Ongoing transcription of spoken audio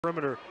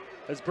Perimeter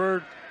as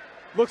Bird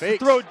looks to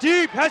throw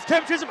deep, has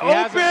Kevin Chism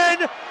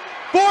open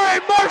for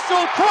a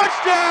Marshall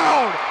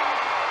touchdown!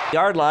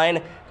 Yard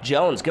line,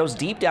 Jones goes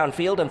deep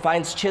downfield and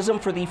finds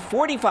Chism for the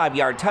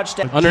 45-yard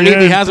touchdown. Underneath,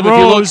 he has him if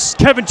you look.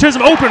 Kevin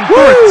Chism open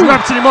for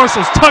Rapid City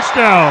Marshall's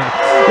touchdown.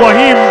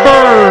 Waheem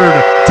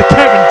Bird to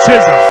Kevin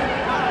Chism.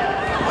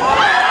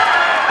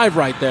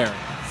 Right there.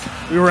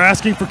 We were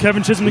asking for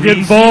Kevin Chism to get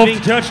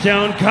involved.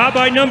 Touchdown caught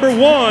by number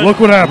 1.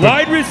 Look what happened.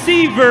 Wide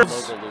receiver.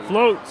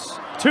 Floats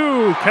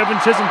to Kevin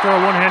Chism for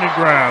a one-handed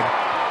grab.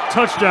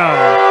 Touchdown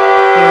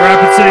for the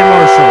Rapid City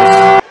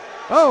Marshals.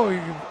 Oh,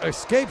 he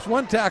escapes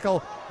one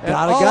tackle. And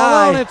Got a all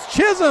guy. alone, it's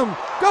Chism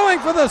going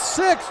for the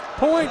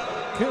 6-point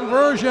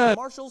conversion.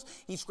 Marshals,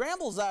 he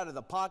scrambles out of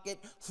the pocket,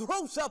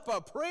 throws up a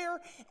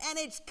prayer, and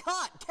it's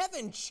caught.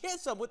 Kevin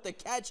Chism with the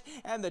catch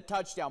and the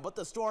touchdown. But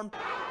the Storm.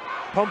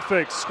 Pump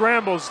fake,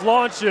 scrambles,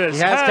 launches.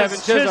 He has Kevin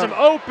Chism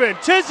open.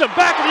 Chism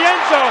back in the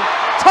end zone.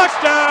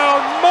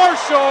 Touchdown,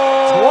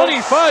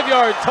 Marshall.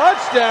 25-yard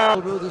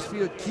touchdown. This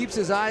field keeps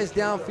his eyes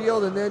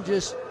downfield and then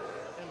just,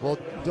 well,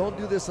 don't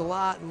do this a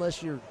lot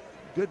unless you're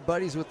good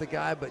buddies with the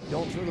guy, but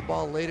don't throw the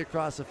ball late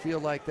across the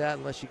field like that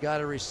unless you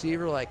got a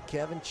receiver like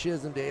Kevin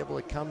Chism to be able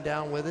to come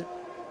down with it.